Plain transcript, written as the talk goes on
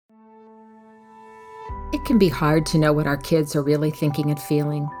It can be hard to know what our kids are really thinking and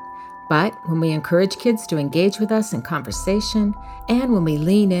feeling. But when we encourage kids to engage with us in conversation, and when we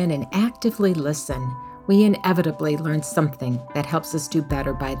lean in and actively listen, we inevitably learn something that helps us do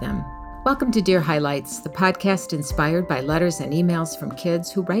better by them. Welcome to Dear Highlights, the podcast inspired by letters and emails from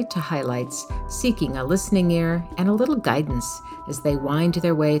kids who write to Highlights, seeking a listening ear and a little guidance as they wind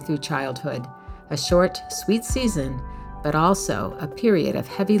their way through childhood. A short, sweet season, but also a period of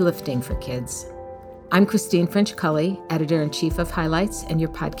heavy lifting for kids. I'm Christine French-Cully, Editor-in-Chief of Highlights and your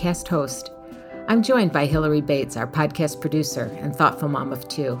podcast host. I'm joined by Hillary Bates, our podcast producer and thoughtful mom of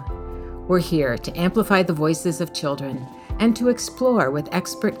two. We're here to amplify the voices of children and to explore with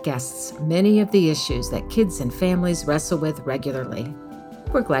expert guests many of the issues that kids and families wrestle with regularly.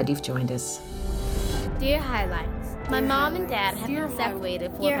 We're glad you've joined us. Dear Highlights, my mom and dad have been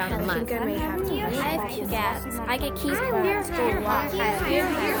separated for about a month. I have two cats. I get keys for Dear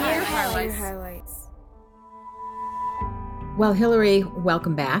Highlights. Well, Hillary,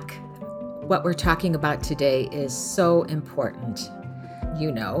 welcome back. What we're talking about today is so important.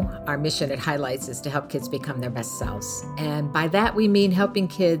 You know, our mission at Highlights is to help kids become their best selves. And by that, we mean helping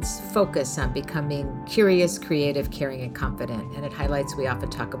kids focus on becoming curious, creative, caring, and confident. And at Highlights, we often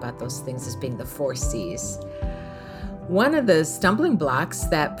talk about those things as being the 4 C's. One of the stumbling blocks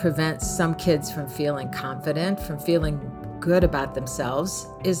that prevents some kids from feeling confident, from feeling good about themselves,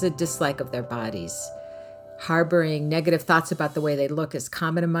 is a dislike of their bodies. Harboring negative thoughts about the way they look is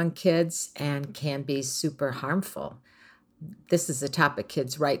common among kids and can be super harmful. This is a topic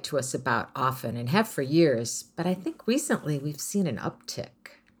kids write to us about often and have for years, but I think recently we've seen an uptick.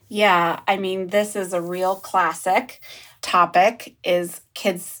 Yeah, I mean, this is a real classic topic, is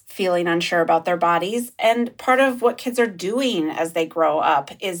kids feeling unsure about their bodies. And part of what kids are doing as they grow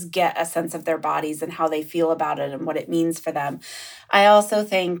up is get a sense of their bodies and how they feel about it and what it means for them. I also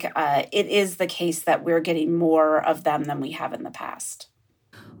think it is the case that we're getting more of them than we have in the past.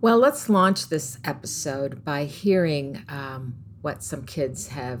 Well, let's launch this episode by hearing what some kids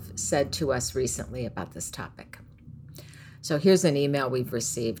have said to us recently about this topic. So here's an email we've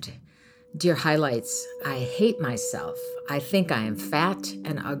received. Dear Highlights, I hate myself. I think I am fat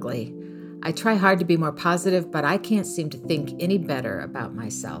and ugly. I try hard to be more positive, but I can't seem to think any better about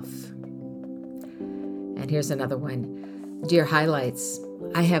myself. And here's another one. Dear Highlights,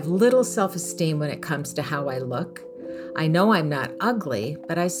 I have little self-esteem when it comes to how I look. I know I'm not ugly,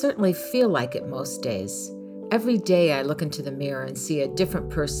 but I certainly feel like it most days. Every day I look into the mirror and see a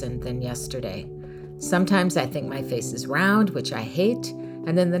different person than yesterday. Sometimes I think my face is round, which I hate,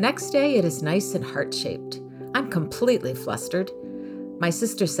 and then the next day it is nice and heart-shaped. I'm completely flustered. My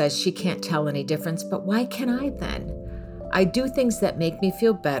sister says she can't tell any difference, but why can I then? I do things that make me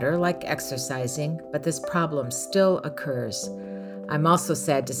feel better, like exercising, but this problem still occurs. I'm also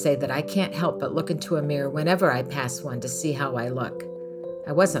sad to say that I can't help but look into a mirror whenever I pass one to see how I look.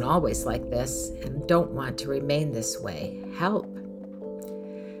 I wasn't always like this and don't want to remain this way. Help.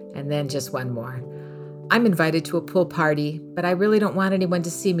 And then just one more. I'm invited to a pool party, but I really don't want anyone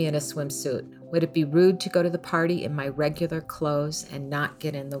to see me in a swimsuit. Would it be rude to go to the party in my regular clothes and not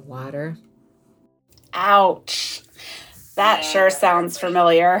get in the water? Ouch. That sure sounds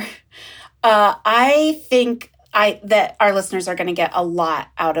familiar. I think that our listeners are going to get a lot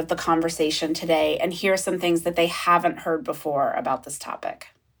out of the conversation today and hear some things that they haven't heard before about this topic.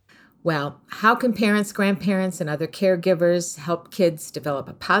 Well, how can parents, grandparents, and other caregivers help kids develop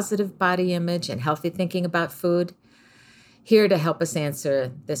a positive body image and healthy thinking about food? Here to help us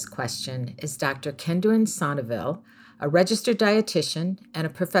answer this question is Dr. Kendrin Sonneville, a registered dietitian and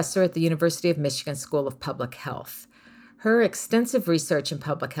a professor at the University of Michigan School of Public Health. Her extensive research in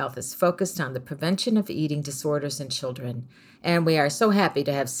public health is focused on the prevention of eating disorders in children, and we are so happy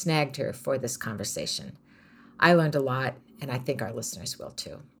to have snagged her for this conversation. I learned a lot, and I think our listeners will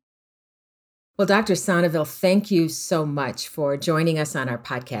too. Well, Dr. Sonneville, thank you so much for joining us on our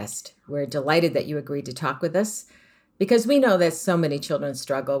podcast. We're delighted that you agreed to talk with us because we know that so many children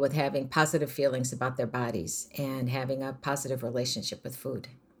struggle with having positive feelings about their bodies and having a positive relationship with food.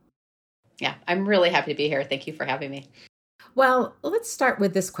 Yeah, I'm really happy to be here. Thank you for having me. Well, let's start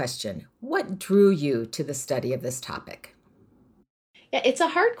with this question. What drew you to the study of this topic? Yeah, it's a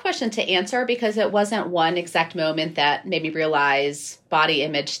hard question to answer because it wasn't one exact moment that made me realize body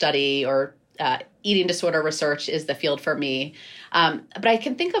image study or eating disorder research is the field for me. But I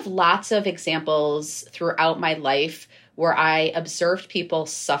can think of lots of examples throughout my life where I observed people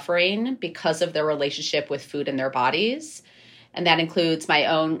suffering because of their relationship with food and their bodies. And that includes my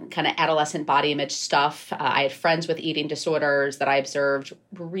own kind of adolescent body image stuff. I had friends with eating disorders that I observed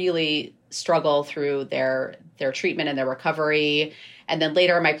really struggle through their treatment and their recovery. And then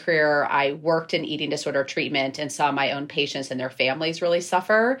later in my career, I worked in eating disorder treatment and saw my own patients and their families really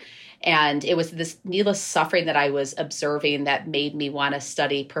suffer. And it was this needless suffering that I was observing that made me want to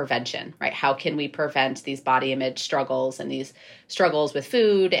study prevention, right? How can we prevent these body image struggles and these struggles with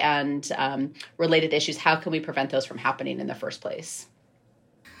food and related issues? How can we prevent those from happening in the first place?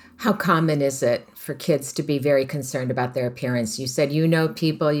 How common is it for kids to be very concerned about their appearance? You said you've known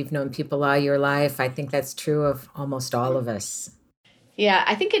people all your life. I think that's true of almost all of us. Yeah,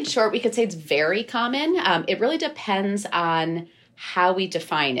 I think in short, we could say it's very common. It really depends on how we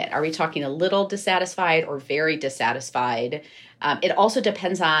define it. Are we talking a little dissatisfied or very dissatisfied? It also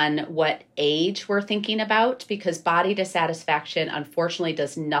depends on what age we're thinking about, because body dissatisfaction, unfortunately,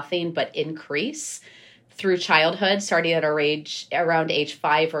 does nothing but increase through childhood, starting at around age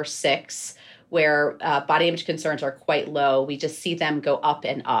 5 or 6, where body image concerns are quite low. We just see them go up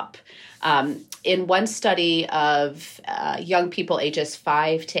and up. In one study of young people ages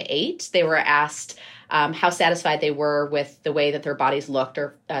 5 to 8, they were asked how satisfied they were with the way that their bodies looked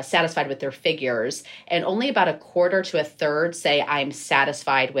or satisfied with their figures. And only about a quarter to a third say, I'm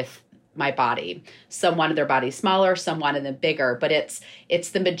satisfied with my body. Some wanted their body smaller, some wanted them bigger, but it's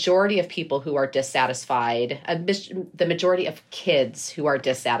the majority of people who are dissatisfied, the majority of kids who are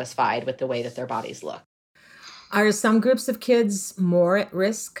dissatisfied with the way that their bodies look. Are some groups of kids more at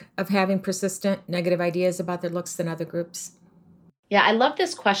risk of having persistent negative ideas about their looks than other groups? Yeah, I love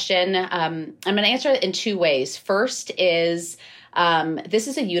this question. I'm going to answer it in 2 ways. First is this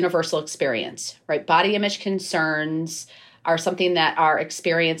is a universal experience, right? Body image concerns are something that are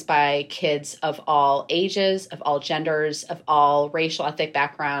experienced by kids of all ages, of all genders, of all racial, ethnic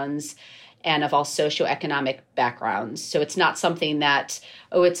backgrounds, and of all socioeconomic backgrounds. So it's not something that,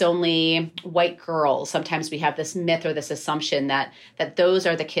 it's only white girls. Sometimes we have this myth or this assumption that those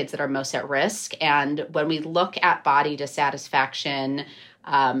are the kids that are most at risk. And when we look at body dissatisfaction,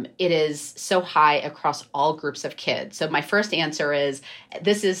 it is so high across all groups of kids. So my first answer is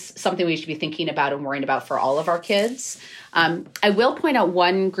this is something we should be thinking about and worrying about for all of our kids. I will point out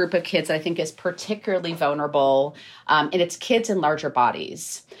one group of kids that I think is particularly vulnerable, and it's kids in larger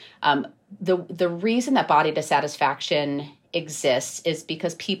bodies. The reason that body dissatisfaction exists is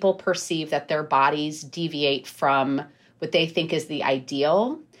because people perceive that their bodies deviate from what they think is the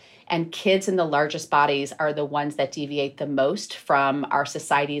ideal. And kids in the largest bodies are the ones that deviate the most from our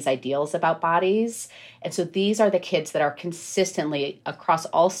society's ideals about bodies. And so these are the kids that are consistently, across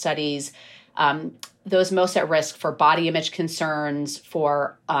all studies, those most at risk for body image concerns,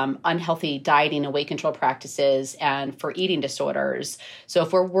 for unhealthy dieting and weight control practices, and for eating disorders. So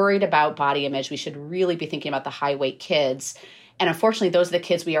if we're worried about body image, we should really be thinking about the high weight kids. And unfortunately, those are the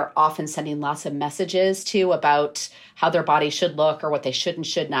kids we are often sending lots of messages to about how their body should look or what they should and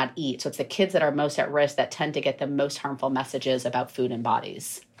should not eat. So it's the kids that are most at risk that tend to get the most harmful messages about food and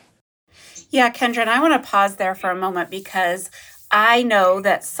bodies. Yeah, Kendra, and I want to pause there for a moment because I know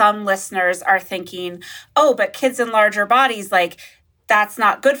that some listeners are thinking, oh, but kids in larger bodies, like, that's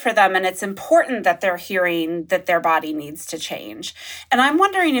not good for them. And it's important that they're hearing that their body needs to change. And I'm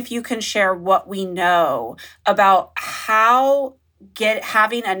wondering if you can share what we know about how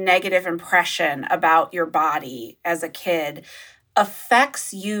having a negative impression about your body as a kid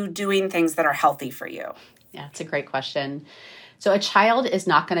affects you doing things that are healthy for you. Yeah, it's a great question. So a child is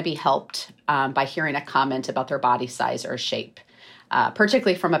not going to be helped by hearing a comment about their body size or shape,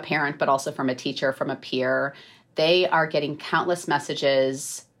 particularly from a parent, but also from a teacher, from a peer. They are getting countless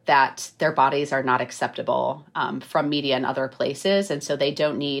messages that their bodies are not acceptable from media and other places. And so they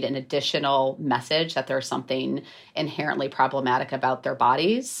don't need an additional message that there's something inherently problematic about their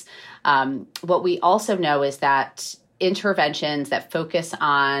bodies. What we also know is that interventions that focus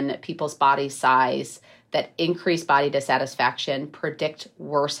on people's body size, that increase body dissatisfaction, predict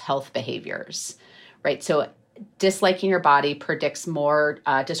worse health behaviors, right? So disliking your body predicts more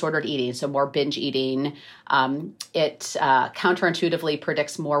disordered eating, so more binge eating. It counterintuitively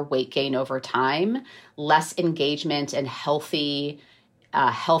predicts more weight gain over time, less engagement and healthy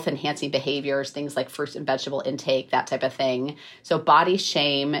health-enhancing behaviors, things like fruit and vegetable intake, that type of thing. So body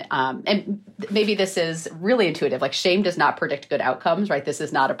shame, and maybe this is really intuitive, like shame does not predict good outcomes, right? This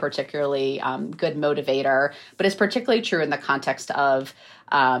is not a particularly good motivator, but it's particularly true in the context of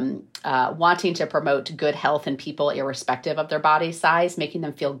wanting to promote good health in people irrespective of their body size. Making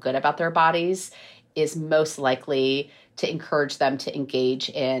them feel good about their bodies is most likely to encourage them to engage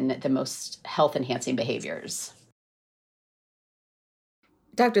in the most health-enhancing behaviors.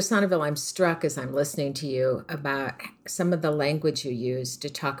 Dr. Sonneville, I'm struck as I'm listening to you about some of the language you use to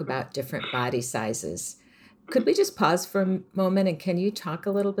talk about different body sizes. Could we just pause for a moment, and can you talk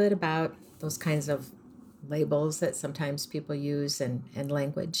a little bit about those kinds of labels that sometimes people use and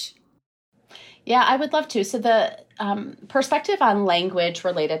language? Yeah, I would love to. So the perspective on language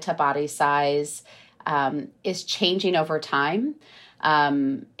related to body size is changing over time.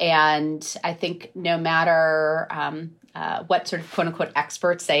 And I think no matter what sort of quote unquote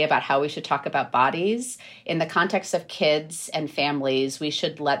experts say about how we should talk about bodies, in the context of kids and families, we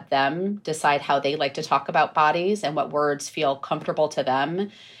should let them decide how they like to talk about bodies and what words feel comfortable to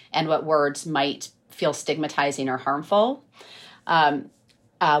them and what words might feel stigmatizing or harmful.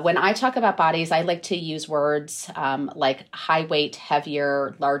 When I talk about bodies, I like to use words like high weight,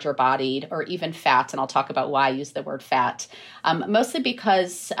 heavier, larger bodied, or even fat. And I'll talk about why I use the word fat, mostly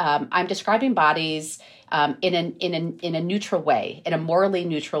because I'm describing bodies in a neutral way, in a morally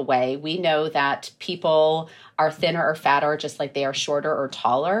neutral way. We know that people are thinner or fatter just like they are shorter or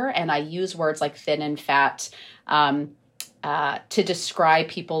taller. And I use words like thin and fat to describe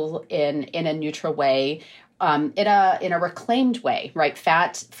people in a neutral way. In a reclaimed way, right?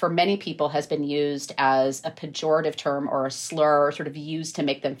 Fat for many people has been used as a pejorative term or a slur, sort of used to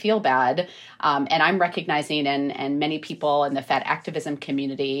make them feel bad. And I'm recognizing, and many people in the fat activism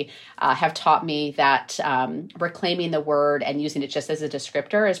community have taught me that reclaiming the word and using it just as a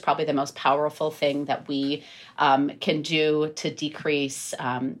descriptor is probably the most powerful thing that we can do to decrease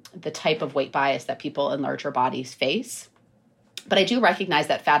the type of weight bias that people in larger bodies face. But I do recognize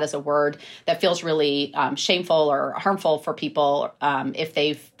that fat is a word that feels really shameful or harmful for people if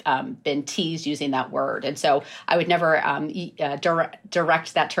they've been teased using that word. And so I would never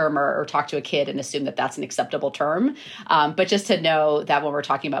direct that term or talk to a kid and assume that that's an acceptable term. But just to know that when we're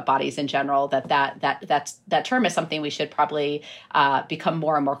talking about bodies in general, that term is something we should probably become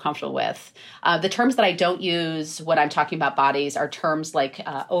more and more comfortable with. The terms that I don't use when I'm talking about bodies are terms like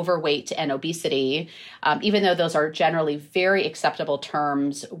overweight and obesity, even though those are generally very acceptable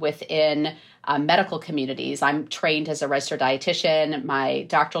terms within medical communities. I'm trained as a registered dietitian. My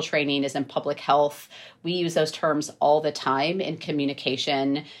doctoral training is in public health. We use those terms all the time in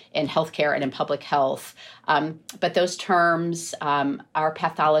communication, in healthcare, and in public health. But those terms are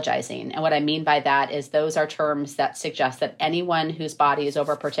pathologizing. And what I mean by that is those are terms that suggest that anyone whose body is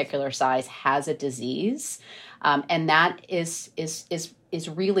over a particular size has a disease. And that is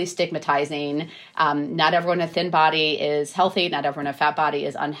really stigmatizing. Not everyone in a thin body is healthy. Not everyone in a fat body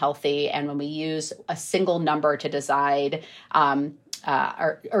is unhealthy. And when we use a single number to decide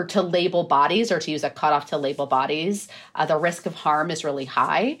or to label bodies or to use a cutoff to label bodies, the risk of harm is really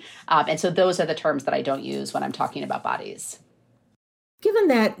high. And so those are the terms that I don't use when I'm talking about bodies. Given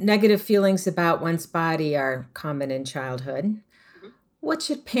that negative feelings about one's body are common in childhood, what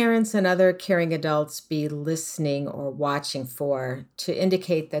should parents and other caring adults be listening or watching for to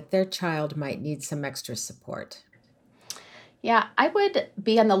indicate that their child might need some extra support? Yeah, I would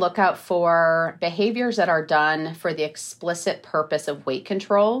be on the lookout for behaviors that are done for the explicit purpose of weight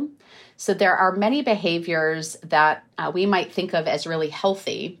control. So there are many behaviors that we might think of as really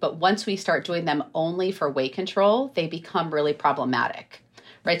healthy, but once we start doing them only for weight control, they become really problematic,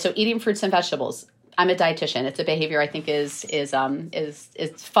 right? So eating fruits and vegetables. I'm a dietitian. It's a behavior I think is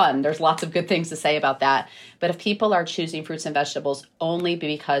fun. There's lots of good things to say about that. But if people are choosing fruits and vegetables only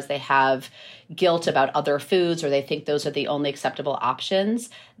because they have guilt about other foods or they think those are the only acceptable options,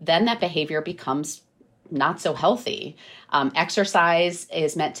 then that behavior becomes not so healthy. Exercise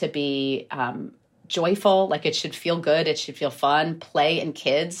is meant to be joyful, like it should feel good, it should feel fun. Play and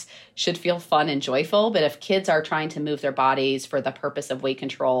kids should feel fun and joyful. But if kids are trying to move their bodies for the purpose of weight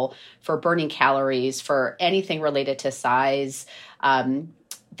control, for burning calories, for anything related to size,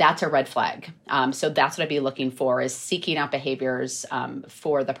 that's a red flag. So that's what I'd be looking for, is seeking out behaviors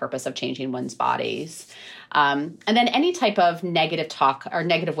for the purpose of changing one's bodies. And then any type of negative talk or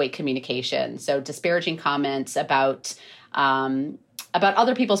negative weight communication. So disparaging comments about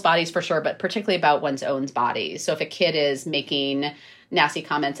other people's bodies for sure, but particularly about one's own body. So if a kid is making nasty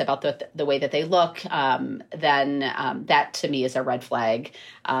comments about the way that they look, then that to me is a red flag.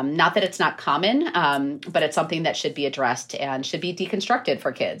 Not that it's not common, but it's something that should be addressed and should be deconstructed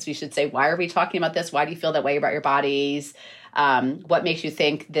for kids. We should say, why are we talking about this? Why do you feel that way about your bodies? What makes you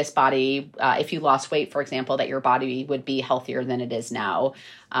think this body, if you lost weight, for example, that your body would be healthier than it is now?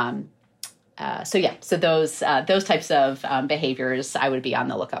 So those types of behaviors I would be on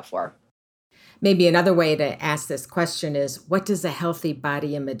the lookout for. Maybe another way to ask this question is, what does a healthy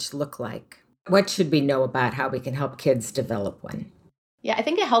body image look like? What should we know about how we can help kids develop one? Yeah, I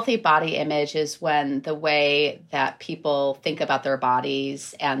think a healthy body image is when the way that people think about their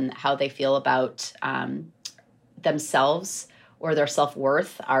bodies and how they feel about themselves or their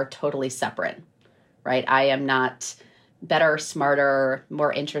self-worth are totally separate, right? I am not better, smarter,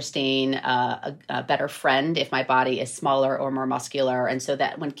 more interesting, a better friend if my body is smaller or more muscular. And so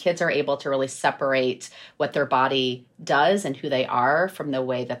that when kids are able to really separate what their body does and who they are from the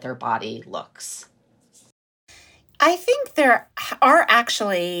way that their body looks. I think there are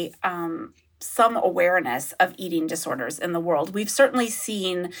actually some awareness of eating disorders in the world. We've certainly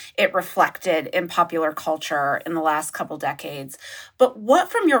seen it reflected in popular culture in the last couple decades. But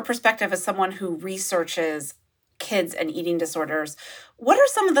what, from your perspective as someone who researches kids and eating disorders, what are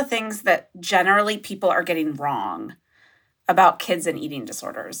some of the things that generally people are getting wrong about kids and eating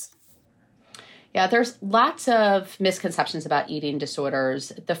disorders? Yeah, there's lots of misconceptions about eating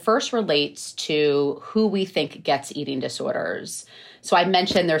disorders. The first relates to who we think gets eating disorders. So I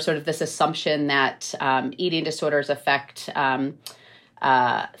mentioned there's sort of this assumption that eating disorders affect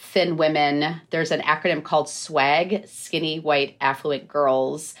thin women. There's an acronym called SWAG, Skinny White Affluent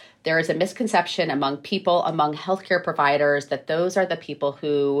Girls. There is a misconception among healthcare providers, that those are the people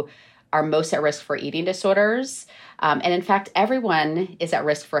who are most at risk for eating disorders. And in fact, everyone is at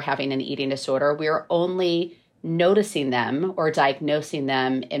risk for having an eating disorder. We are only noticing them or diagnosing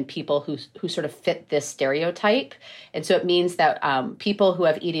them in people who sort of fit this stereotype. And so it means that people who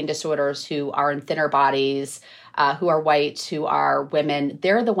have eating disorders, who are in thinner bodies, who are white, who are women,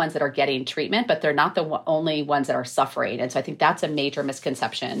 they're the ones that are getting treatment, but they're not the only ones that are suffering. And so I think that's a major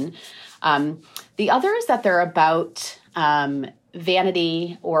misconception. The other is that they're about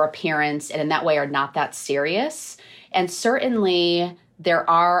vanity or appearance, and in that way are not that serious. And certainly there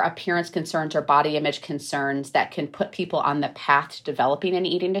are appearance concerns or body image concerns that can put people on the path to developing an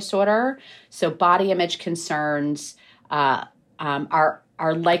eating disorder. So body image concerns are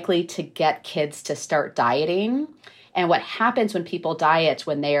likely to get kids to start dieting. And what happens when people diet,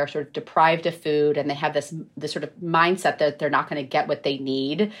 when they are sort of deprived of food and they have this sort of mindset that they're not going to get what they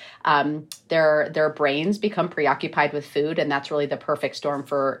need, their brains become preoccupied with food, and that's really the perfect storm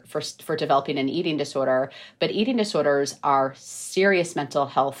for developing an eating disorder. But eating disorders are serious mental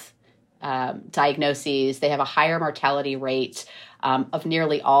health diagnoses. They have a higher mortality rate of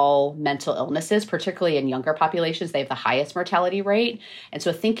nearly all mental illnesses, particularly in younger populations. They have the highest mortality rate. And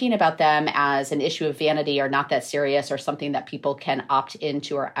so thinking about them as an issue of vanity or not that serious or something that people can opt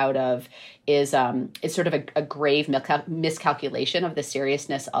into or out of is sort of a grave miscalculation of the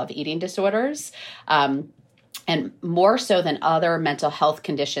seriousness of eating disorders. And more so than other mental health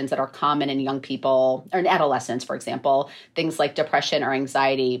conditions that are common in young people or in adolescents, for example, things like depression or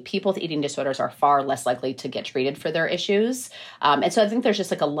anxiety, people with eating disorders are far less likely to get treated for their issues. And so I think there's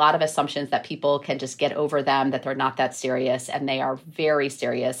just like a lot of assumptions that people can just get over them, that they're not that serious, and they are very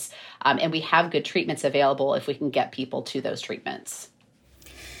serious. And we have good treatments available if we can get people to those treatments.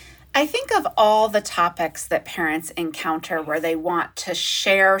 I think of all the topics that parents encounter where they want to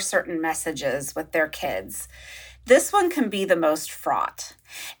share certain messages with their kids, this one can be the most fraught.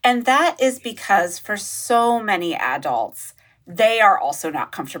 And that is because for so many adults, they are also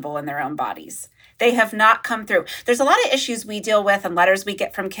not comfortable in their own bodies. They have not come through. There's a lot of issues we deal with and letters we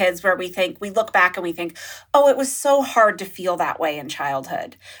get from kids where we look back and we think, oh, it was so hard to feel that way in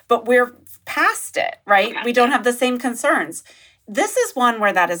childhood. But we're past it, right? We don't have the same concerns. This is one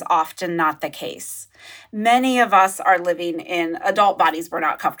where that is often not the case. Many of us are living in adult bodies we're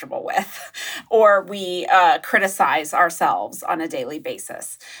not comfortable with, or we criticize ourselves on a daily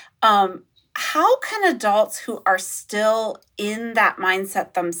basis. How can adults who are still in that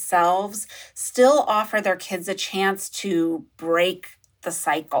mindset themselves still offer their kids a chance to break the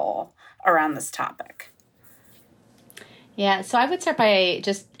cycle around this topic? Yeah, so I would start by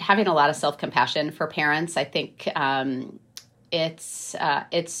just having a lot of self-compassion for parents. I think it's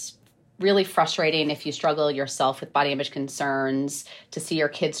really frustrating if you struggle yourself with body image concerns to see your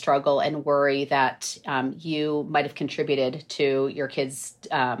kids struggle and worry that you might have contributed to your kids'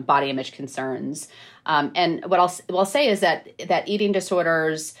 body image concerns. And what I'll say is that eating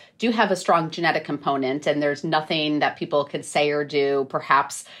disorders do have a strong genetic component, and there's nothing that people could say or do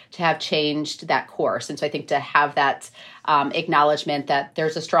perhaps to have changed that course. And so I think to have that acknowledgement that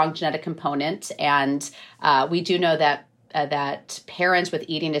there's a strong genetic component, and we do know that parents with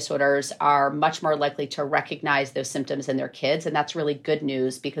eating disorders are much more likely to recognize those symptoms in their kids. And that's really good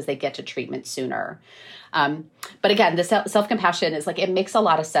news because they get to treatment sooner. But again, the self-compassion is it makes a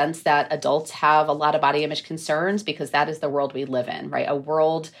lot of sense that adults have a lot of body image concerns because that is the world we live in, right? A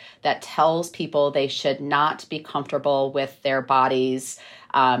world that tells people they should not be comfortable with their bodies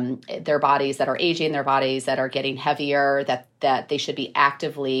that are aging, their bodies that are getting heavier, that they should be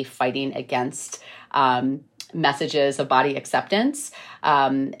actively fighting against messages of body acceptance.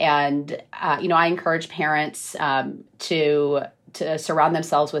 I encourage parents to to surround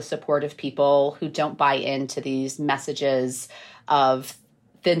themselves with supportive people who don't buy into these messages of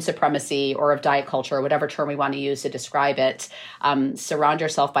thin supremacy or of diet culture, or whatever term we want to use to describe it. Surround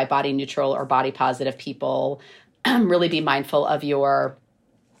yourself by body neutral or body positive people. Really be mindful of your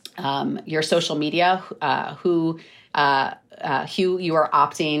social media, who you are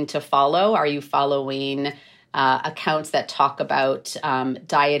opting to follow. Are you following accounts that talk about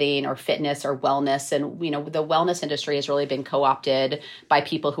dieting or fitness or wellness? And, the wellness industry has really been co-opted by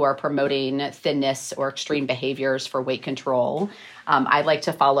people who are promoting thinness or extreme behaviors for weight control. I like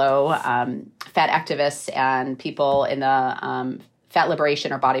to follow fat activists and people in the fat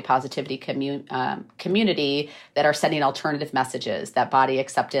liberation or body positivity community that are sending alternative messages that body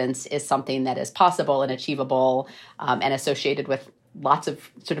acceptance is something that is possible and achievable and associated with lots of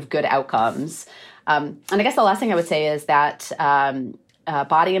sort of good outcomes. And I guess the last thing I would say is that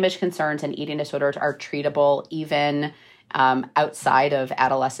body image concerns and eating disorders are treatable even outside of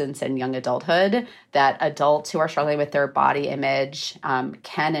adolescence and young adulthood, that adults who are struggling with their body image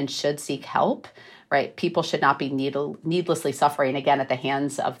can and should seek help. Right? People should not be needlessly suffering, again, at the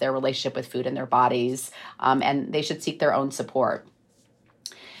hands of their relationship with food and their bodies, and they should seek their own support.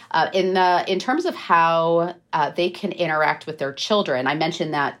 In terms of how they can interact with their children, I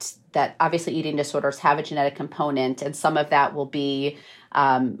mentioned that obviously eating disorders have a genetic component, and some of that will be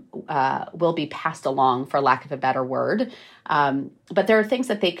passed along, for lack of a better word. But there are things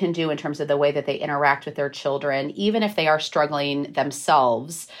that they can do in terms of the way that they interact with their children, even if they are struggling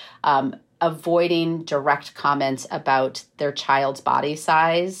themselves. Avoiding direct comments about their child's body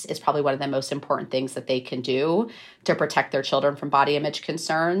size is probably one of the most important things that they can do to protect their children from body image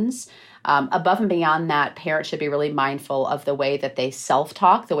concerns. Above and beyond that, parents should be really mindful of the way that they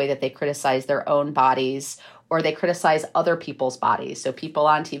self-talk, the way that they criticize their own bodies, or they criticize other people's bodies. So people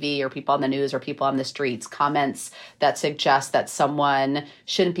on TV or people on the news or people on the streets, comments that suggest that someone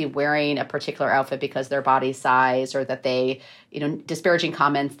shouldn't be wearing a particular outfit because their body size, or that they, disparaging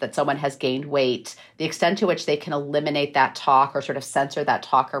comments that someone has gained weight. The extent to which they can eliminate that talk or sort of censor that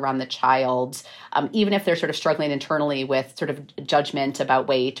talk around the child, even if they're sort of struggling internally with sort of judgment about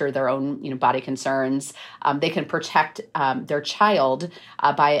weight or their own, body concerns, they can protect their child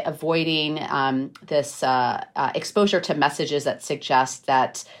by avoiding this exposure to messages that suggest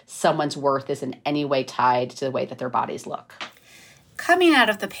that someone's worth is in any way tied to the way that their bodies look. Coming out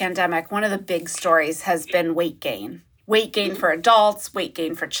of the pandemic, one of the big stories has been weight gain. Weight gain for adults, weight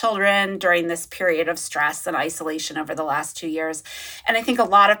gain for children during this period of stress and isolation over the last 2 years. And I think a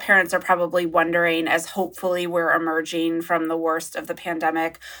lot of parents are probably wondering, as hopefully we're emerging from the worst of the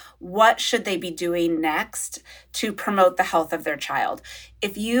pandemic, what should they be doing next to promote the health of their child?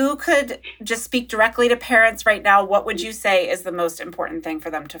 If you could just speak directly to parents right now, what would you say is the most important thing for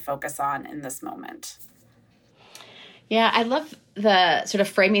them to focus on in this moment? Yeah, I love the sort of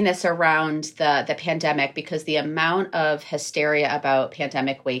framing this around the pandemic, because the amount of hysteria about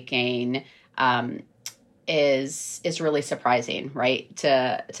pandemic weight gain is really surprising, right?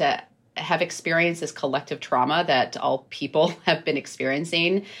 To have experienced this collective trauma that all people have been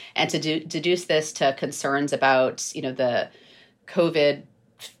experiencing, and to deduce this to concerns about, the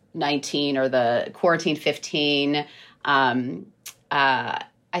COVID-19 or the quarantine 15, I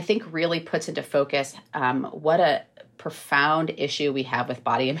think really puts into focus what a profound issue we have with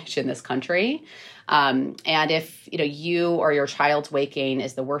body image in this country. And if you or your child's weight gain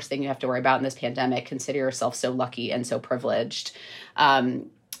is the worst thing you have to worry about in this pandemic, consider yourself so lucky and so privileged.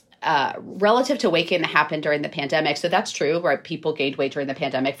 Relative to weight gain that happened during the pandemic, so that's true, right? People gained weight during the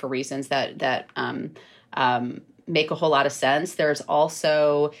pandemic for reasons that make a whole lot of sense. There's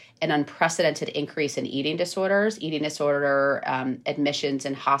also an unprecedented increase in eating disorders. Eating disorder admissions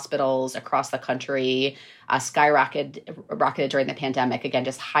in hospitals across the country skyrocketed during the pandemic. Again,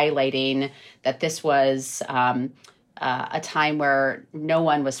 just highlighting that this was a time where no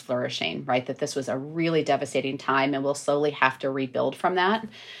one was flourishing, right? That this was a really devastating time, and we'll slowly have to rebuild from that.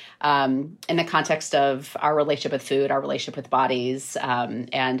 In the context of our relationship with food, our relationship with bodies,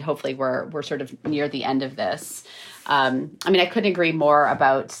 and hopefully we're sort of near the end of this. I couldn't agree more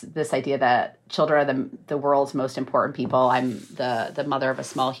about this idea that children are the world's most important people. I'm the mother of a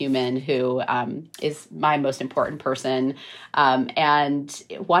small human who is my most important person, and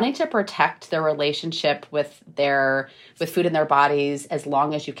wanting to protect their relationship with food in their bodies as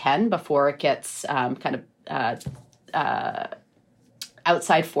long as you can before it gets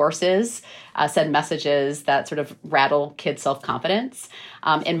outside forces send messages that sort of rattle kids' self-confidence.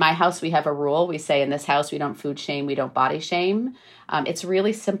 In my house, we have a rule. We say in this house, we don't food shame, we don't body shame. It's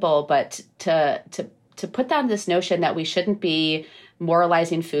really simple, but to put down this notion that we shouldn't be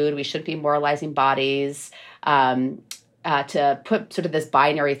moralizing food, we shouldn't be moralizing bodies, to put sort of this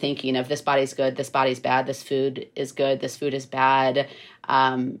binary thinking of this body's good, this body's bad, this food is good, this food is bad,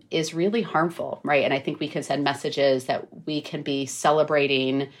 is really harmful, right? And I think we can send messages that we can be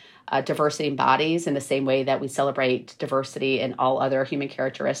celebrating diversity in bodies in the same way that we celebrate diversity in all other human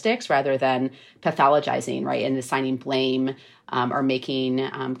characteristics, rather than pathologizing, right, and assigning blame or making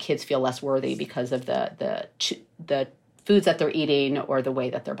kids feel less worthy because of the foods that they're eating or the way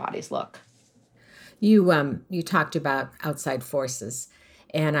that their bodies look. You talked about outside forces,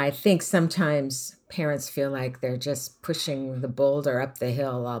 and I think sometimes parents feel like they're just pushing the boulder up the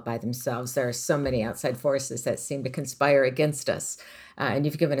hill all by themselves. There are so many outside forces that seem to conspire against us, and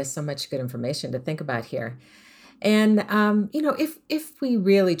you've given us so much good information to think about here. And, if we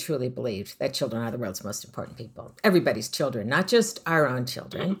really truly believed that children are the world's most important people, everybody's children, not just our own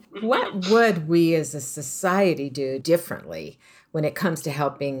children, what would we as a society do differently when it comes to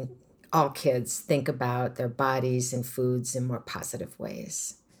helping all kids think about their bodies and foods in more positive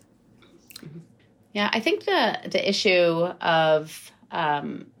ways? Yeah, I think the issue of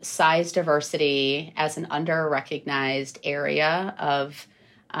size diversity as an under-recognized area of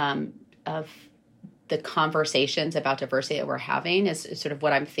the conversations about diversity that we're having is sort of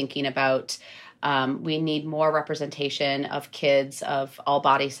what I'm thinking about. We need more representation of kids of all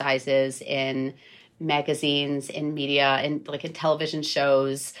body sizes in magazines, in media, in television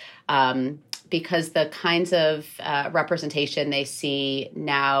shows, because the kinds of representation they see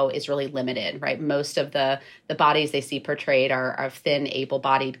now is really limited, right? Most of the bodies they see portrayed are of thin,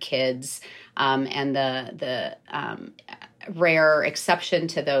 able-bodied kids, and the rare exception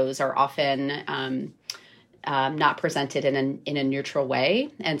to those are often not presented in a neutral way.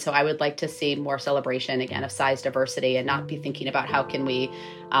 And so I would like to see more celebration, again, of size diversity, and not be thinking about how can we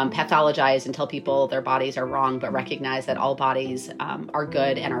pathologize and tell people their bodies are wrong, but recognize that all bodies are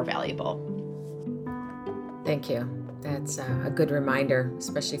good and are valuable. Thank you. That's a good reminder,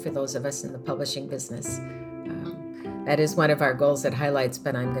 especially for those of us in the publishing business. That is one of our goals at Highlights,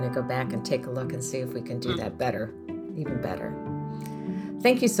 but I'm going to go back and take a look and see if we can do that better, even better.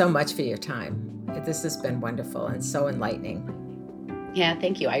 Thank you so much for your time. This has been wonderful and so enlightening. Yeah,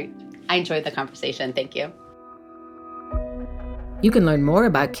 thank you. I enjoyed the conversation. Thank you. You can learn more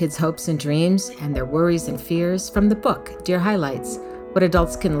about kids' hopes and dreams and their worries and fears from the book, Dear Highlights, What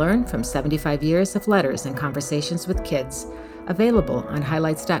Adults Can Learn from 75 Years of Letters and Conversations with Kids, available on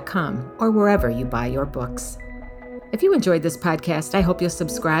highlights.com or wherever you buy your books. If you enjoyed this podcast, I hope you'll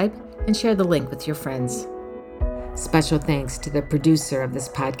subscribe and share the link with your friends. Special thanks to the producer of this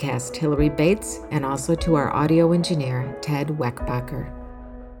podcast, Hillary Bates, and also to our audio engineer, Ted Weckbacher.